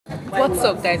What's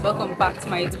up guys, welcome back to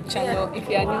my YouTube channel. If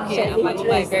you are new here, I'm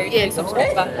my very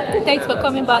subscriber. Thanks for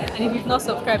coming back, and if you've not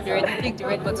subscribed already, click the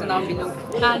red button down below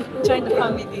and join the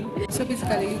family. So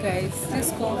basically guys,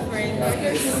 this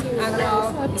conference is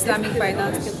annual Islamic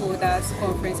Finance Stakeholders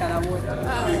Conference and Award,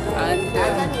 and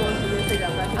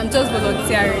I'm just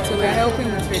volunteering, so we're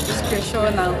helping with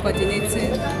registration and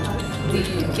coordinating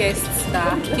the guests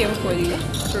that came for the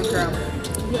program.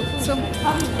 So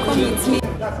come with me.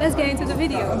 Let's get into the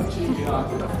video.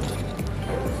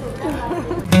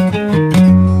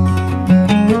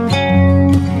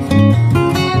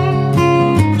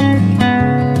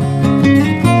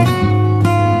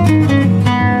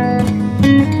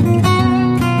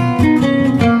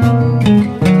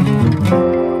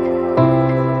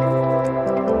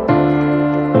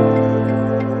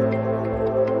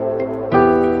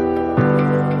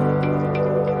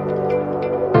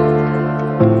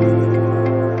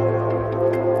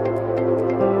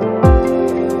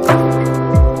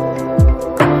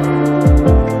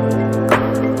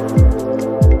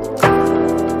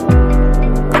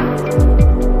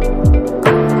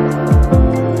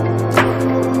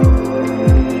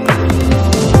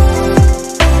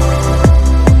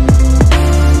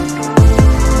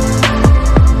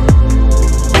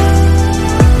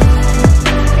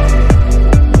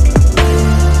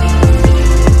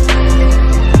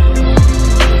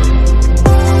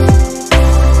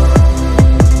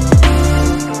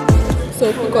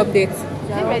 Update.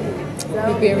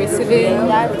 We've been receiving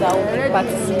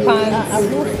participants,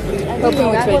 helping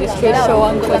with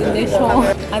registration, coordination,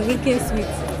 and making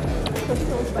sweets.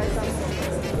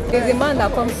 There's a man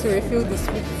that comes to refill the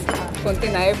sweet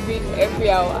container every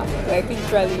hour, like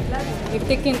literally. We've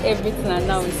taken everything and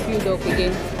now it's filled up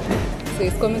again. So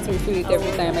it's coming to refill it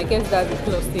every time. I guess that's the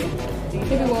plus here.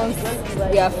 Maybe once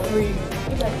we are free,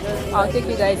 I'll take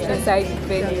you guys inside the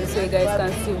venue so you guys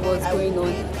can see what's going on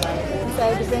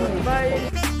inside the venue.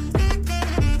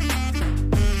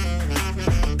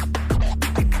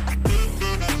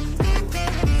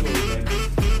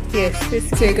 Yes,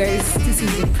 so guys, this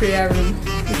is the prayer room.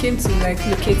 We came to like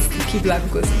locate the Qibla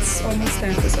because it's almost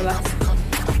time for Salah.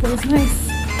 But it's nice.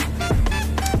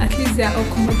 At least they are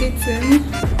accommodating.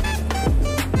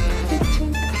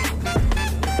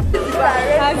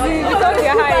 Because they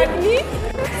are hiring me.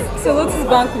 So Lotus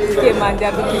Bank came and they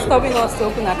have been disturbing us to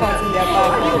open accounts in their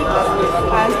bank.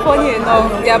 And funny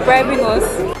enough, they are bribing us.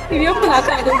 If you open an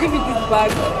account, they'll give you this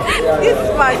bag. This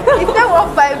bag. Is that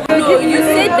 1.5? No, you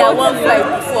said that 1.5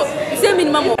 before. You said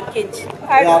minimum of package.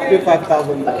 I pay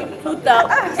 5,000.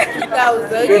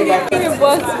 2,000. Give me a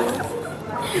bottle.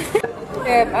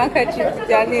 Handkerchief,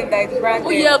 their name that is branded. Oh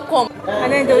yeah, come.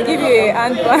 And then they'll give you a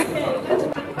handbag.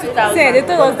 2,000. Say, they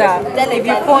told us that if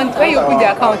you fund, when you open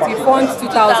the account, you fund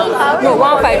 2,000. No,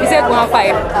 1.5. You said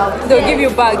 1.5. They'll give you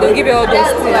back. They'll give you all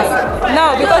those things.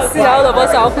 Now, because since all of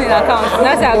us are opening accounts,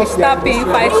 that's how we start paying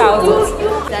 5,000.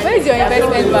 Where is your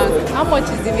investment bank? How much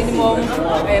is the minimum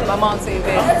amount to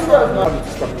invest?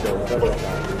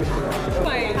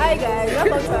 Hi guys,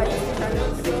 welcome to our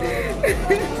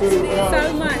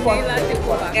Salman,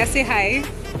 yeah, say hi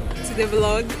to the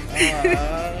vlog.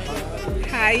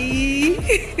 Hi.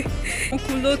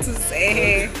 Uncle Lotus.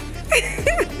 Say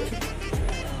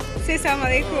salam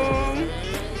alaikum.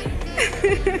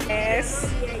 Yes.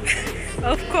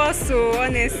 Of course, so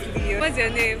honestly. What's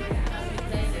your name?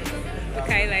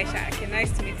 Okay, Elisha. Okay,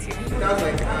 nice to meet you.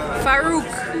 Farouk.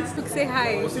 Say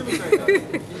hi.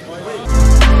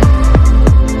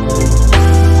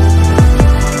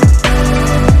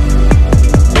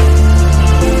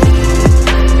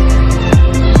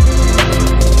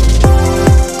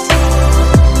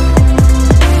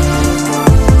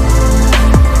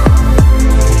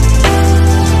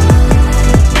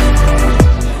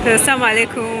 Assalamu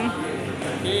alaikum.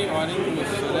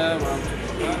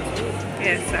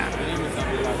 Yes, sir.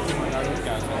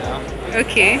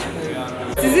 Okay.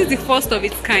 Is this the first of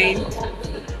its kind?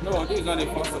 No, this is not the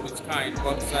first of its kind,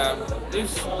 but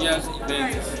this year's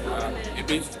event is a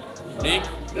bit big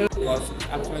because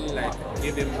actually like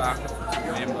giving back to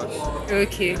members.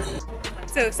 Okay.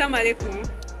 So, Assalamu alaikum.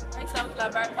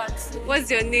 What's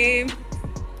your name?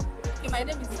 Okay, my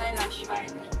name is Naila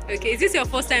Shine. Okay, is this your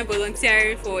first time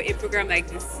volunteering for a program like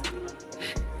this?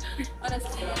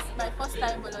 Honestly, it's my first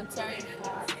time volunteering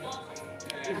for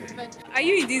an event. Are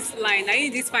you in this line? Are you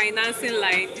in this financing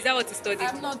line? Is that what you studied?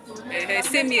 I'm not doing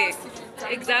same here.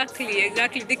 Exactly.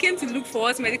 They came to look for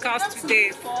us medical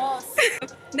students. For us.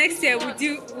 Next year, would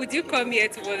you come here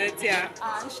to volunteer?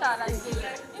 Inshallah, if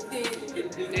they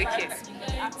Okay.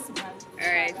 ask me,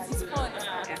 All right. it's fun.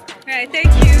 Yeah. All right.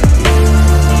 Thank you.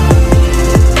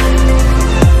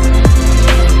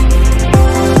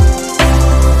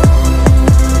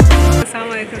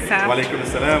 Walaikum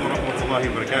assalam wa rahmatullahi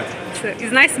wa barakatuh. So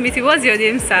it's nice to meet you. What's your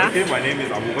name, sir? Okay, my name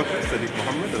is Abu Bakr Sadiq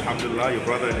Muhammad, alhamdulillah, your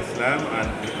brother in Islam, and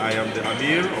I am the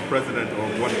Amir or president of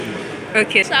 1ummah.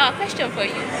 Okay. So our question for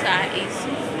you, sir, is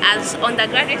as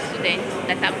undergraduate students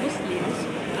that are Muslims,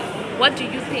 what do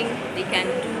you think they can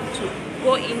do to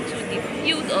go into the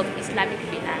field of Islamic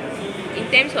finance? In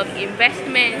terms of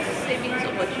investments, savings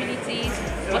opportunities,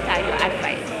 what are your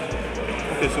advice?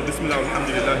 Okay, so Bismillah,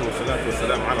 alhamdulillah, wa salatu wa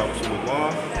salam ala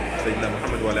Rasulullah, Sayyidina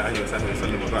Muhammad wa ala alihi wa sahbihi wa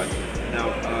sallam wa ba'd. Now,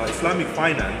 Islamic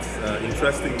finance,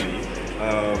 interestingly,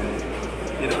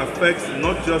 it affects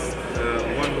not just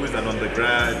one who is an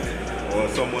undergrad, or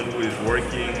someone who is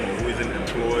working, or who isn't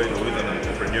employed, or who is an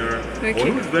entrepreneur, or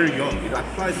who is very young. It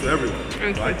applies to everyone,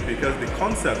 right? Because the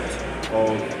concept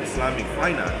of Islamic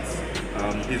finance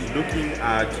is looking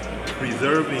at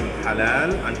preserving halal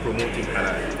and promoting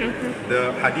halal.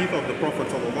 The hadith of the Prophet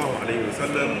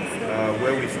ﷺ,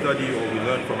 where we study or we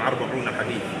learn from Arba'una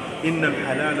hadith, Inna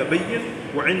al-halal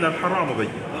bayyin wa inna al-haram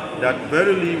bayyin. That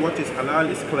verily what is halal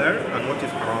is clear and what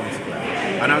is haram is clear.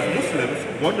 And as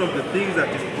Muslims, one of the things that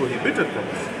is prohibited from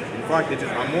us, in fact it is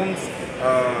amongst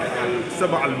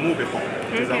al-saba'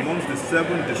 al-mubiqah, it is amongst the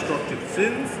 7 destructive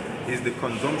sins, is the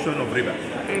consumption of riba.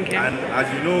 And as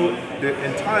you know, the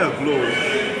entire globe,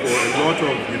 for a lot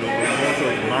of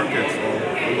markets or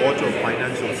a lot of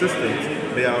financial systems,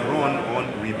 they are run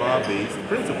on riba-based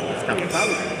principles,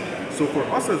 capitalism. So for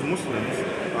us as Muslims,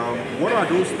 what are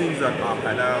those things that are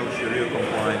halal, Sharia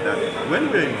compliant, that when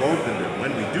we're involved in them,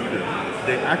 when we do them,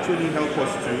 they actually help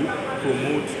us to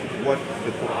promote what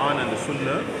the Quran and the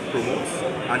Sunnah promotes,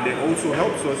 and it also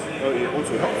helps us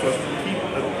to keep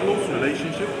a close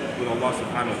relationship with Allah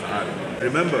subhanahu wa ta'ala.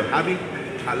 Remember, having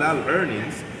halal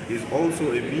earnings is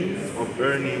also a means of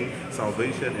earning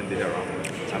salvation in the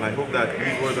hereafter. And I hope that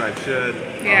these words I've shared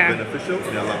are beneficial.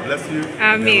 May Allah bless you.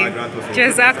 Amir.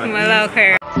 Jazakumullah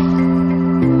khair.